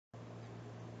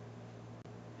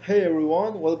Hey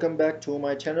everyone, welcome back to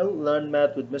my channel Learn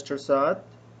Math with Mr. Saad.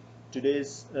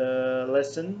 Today's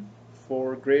lesson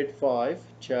for grade 5,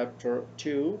 chapter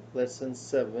 2, lesson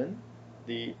 7,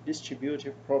 the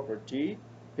distributive property.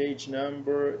 Page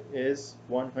number is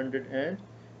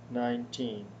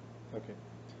 119. Okay.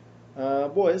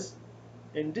 Boys,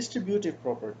 in distributive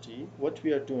property, what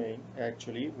we are doing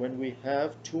actually when we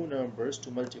have two numbers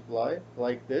to multiply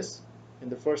like this in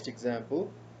the first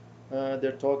example,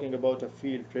 they're talking about a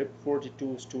field trip.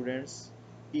 42 students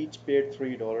each paid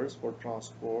 $3 for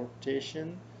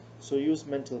transportation. So use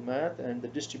mental math and the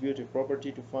distributive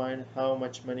property to find how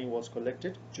much money was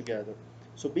collected together.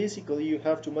 So basically you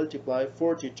have to multiply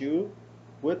 42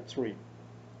 with 3.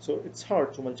 So it's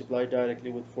hard to multiply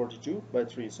directly with 42 by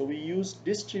 3. So we use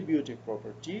distributive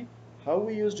property. How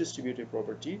we use distributive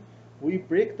property? We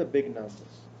break the big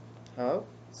numbers. How?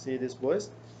 See this, boys?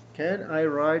 Can I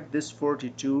write this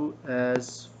 42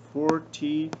 as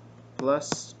 40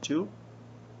 plus 2?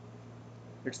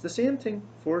 It's the same thing.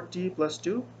 40 plus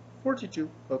 2, 42.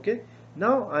 Okay.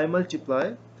 Now I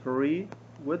multiply 3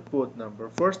 with both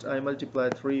numbers. First I multiply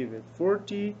 3 with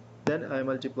 40, then I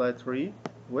multiply 3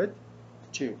 with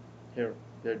 2. Here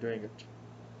they're doing it.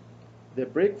 They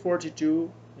break 42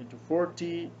 into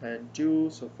 40 and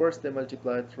 2. So first they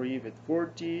multiply 3 with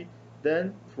 40,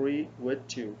 then 3 with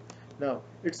 2. Now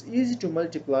it's easy to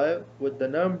multiply with the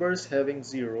numbers having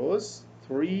zeros.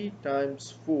 3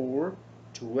 times 4,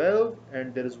 12,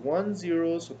 and there is 1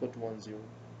 0, so put 1 0.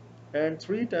 And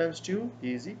 3 times 2,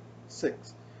 easy,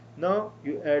 6. Now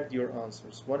you add your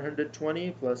answers.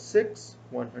 120 plus 6,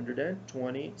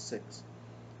 126.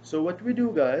 So what we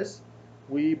do, guys,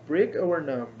 we break our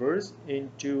numbers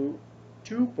into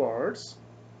two parts,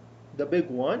 the big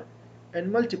one, and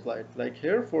multiply it. Like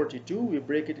here, 42, we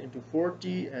break it into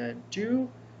 40 and 2,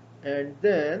 and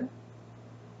then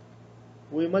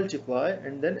we multiply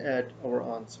and then add our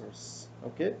answers.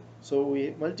 Okay, so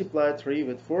we multiply 3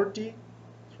 with 40,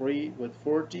 3 with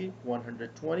 40,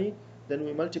 120. Then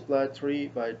we multiply 3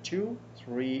 by 2,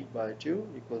 3 by 2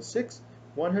 equals 6.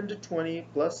 120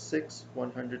 plus 6,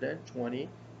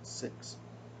 126.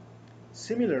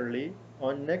 Similarly,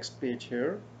 on next page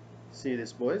here, see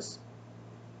this, boys,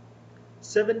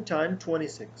 7 times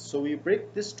 26. So we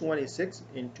break this 26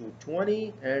 into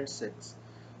 20 and 6.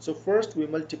 So first we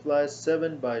multiply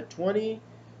 7 by 20.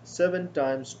 7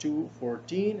 times 2,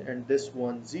 14, and this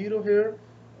 1 0 here.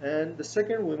 And the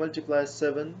second we multiply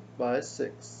 7 by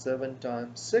 6. 7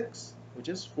 times 6, which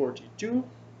is 42.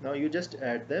 Now you just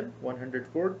add them.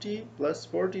 140 plus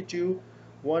 42,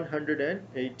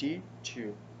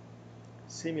 182.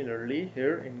 Similarly,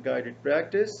 here in guided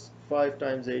practice, 5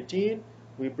 times 18,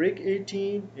 we break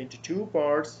 18 into two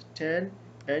parts, 10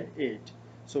 and 8.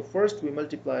 So first we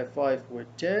multiply 5 with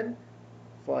 10,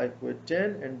 5 with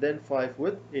 10, and then 5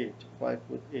 with 8, 5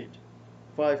 with 8.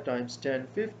 5 times 10,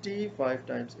 50, 5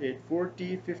 times 8,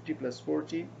 40, 50 plus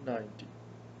 40, 90.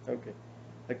 Okay,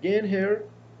 again here,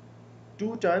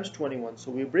 2 times 21.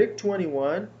 So we break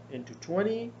 21 into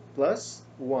 20 plus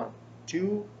 1.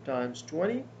 2 times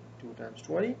 20, 2 times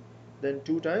 20, then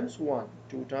 2 times 1,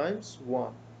 2 times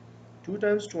 1. 2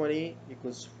 times 20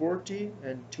 equals 40,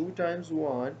 and 2 times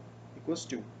 1 equals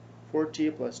 2. 40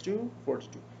 plus 2,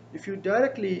 42. If you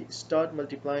directly start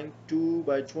multiplying 2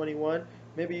 by 21,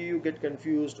 maybe you get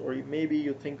confused or maybe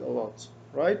you think a lot,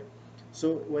 right?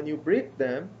 So when you break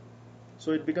them,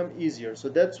 so it becomes easier. So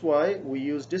that's why we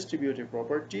use distributive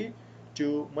property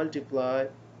to multiply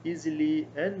easily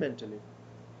and mentally.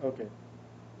 Okay.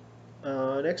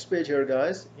 Next page here,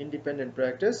 guys, independent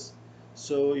practice.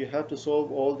 So you have to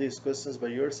solve all these questions by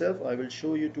yourself. I will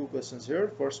show you two questions here,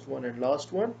 first one and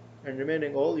last one, and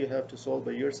remaining all you have to solve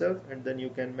by yourself, and then you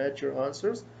can match your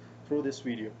answers through this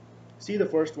video. See the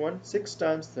first one, 6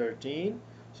 times 13.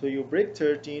 So you break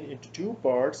 13 into two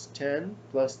parts, 10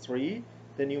 plus 3.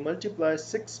 Then you multiply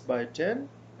 6 by 10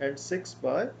 and 6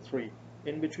 by 3.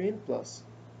 In between plus.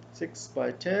 6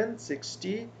 by 10,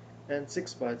 60, and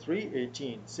 6 by 3,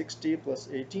 18. 60 plus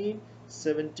 18,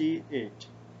 78.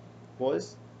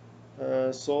 Boys,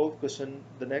 solve question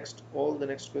all the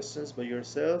next questions by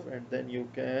yourself, and then you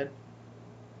can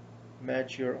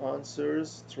match your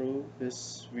answers through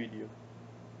this video.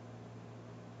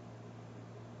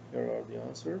 Here are the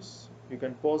answers. You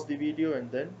can pause the video and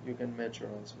then you can match your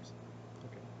answers.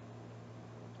 Okay.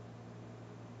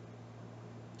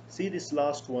 See this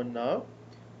last one now.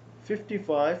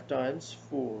 55 times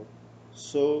 4.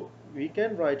 So we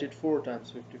can write it 4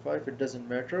 times 55. It doesn't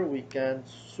matter. We can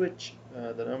switch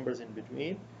the numbers in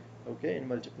between. Okay, in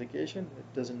multiplication, it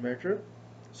doesn't matter.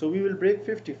 So we will break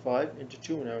 55 into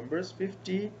two numbers,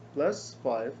 50 plus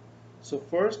 5. So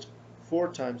first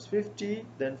 4 times 50,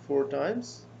 then 4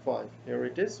 times 5. Here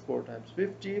it is, 4 times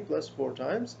 50 plus 4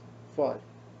 times 5.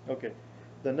 Okay,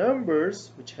 the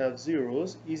numbers which have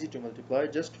zeros, easy to multiply,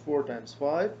 just 4 times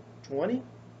 5, 20,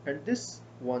 and this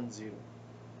 1 0.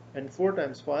 And 4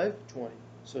 times 5, 20.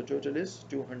 So total is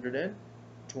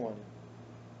 220.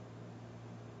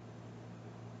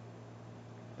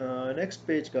 Next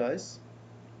page, guys.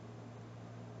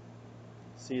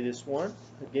 See this one.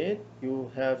 Again, you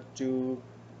have to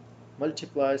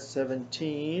multiply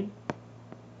 17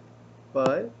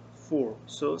 by 4.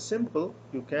 So simple,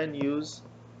 you can use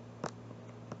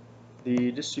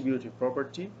the distributive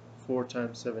property. 4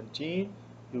 times 17,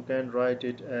 you can write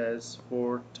it as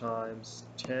 4 times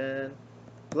 10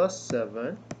 plus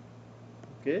 7.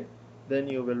 Okay, then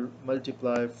you will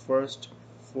multiply first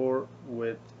 4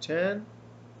 with 10,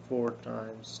 4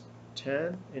 times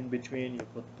 10, in between you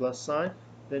put plus sign,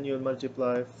 then you'll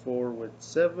multiply 4 with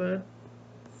 7,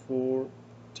 4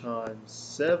 times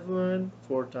 7,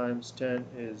 4 times 10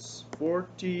 is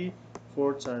 40,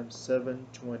 4 times 7,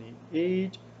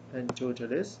 28, and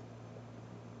total is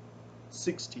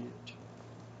 68.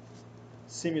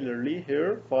 Similarly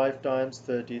here, 5 times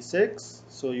 36,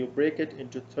 so you break it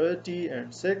into 30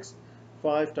 and 6.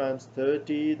 5 times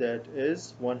 30, that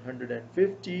is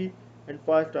 150, and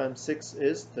 5 times 6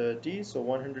 is 30, so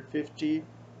 150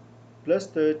 plus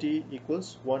 30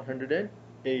 equals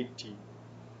 180.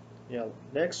 Yeah,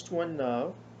 next one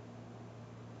now,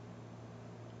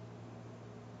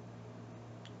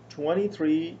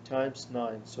 23 times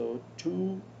 9, so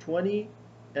 220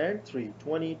 and 3,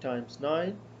 20 times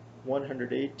 9,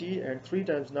 180, and 3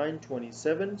 times 9,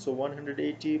 27, so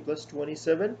 180 plus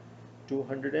 27,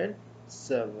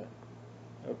 207.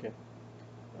 Okay,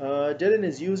 Dylan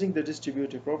is using the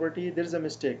distributive property. There is a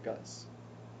mistake, guys.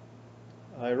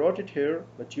 I wrote it here,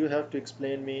 but you have to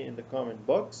explain me in the comment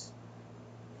box.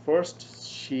 First,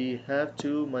 she have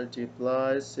to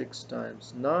multiply 6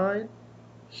 times 9.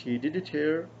 She did it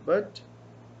here, but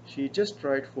she just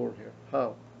write 4 here.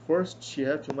 How? First, she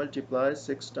have to multiply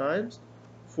 6 times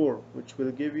 4, which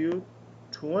will give you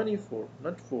 24,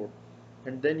 not 4.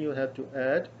 And then you have to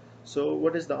add. So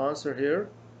what is the answer here?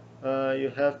 You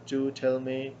have to tell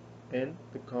me in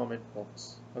the comment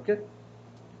box. Okay?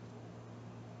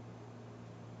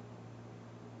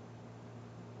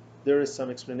 There is some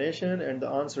explanation, and the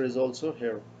answer is also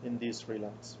here in these 3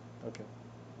 lines. Okay.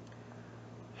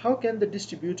 How can the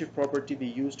distributive property be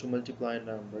used to multiply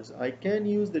numbers? I can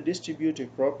use the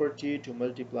distributive property to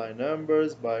multiply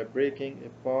numbers by breaking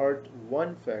apart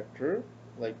one factor,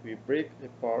 like we break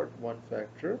apart one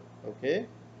factor, okay,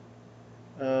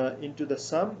 into the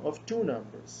sum of two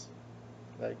numbers.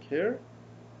 Like here,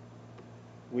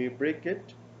 we break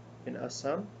it in a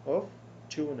sum of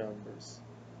two numbers.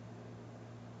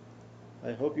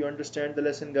 I hope you understand the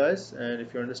lesson, guys, and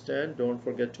if you understand, don't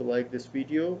forget to like this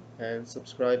video and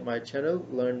subscribe my channel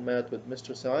Learn Math with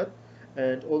Mr. Saad,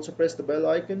 and also press the bell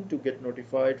icon to get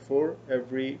notified for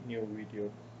every new video.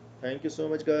 Thank you so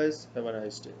much, guys. Have a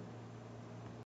nice day.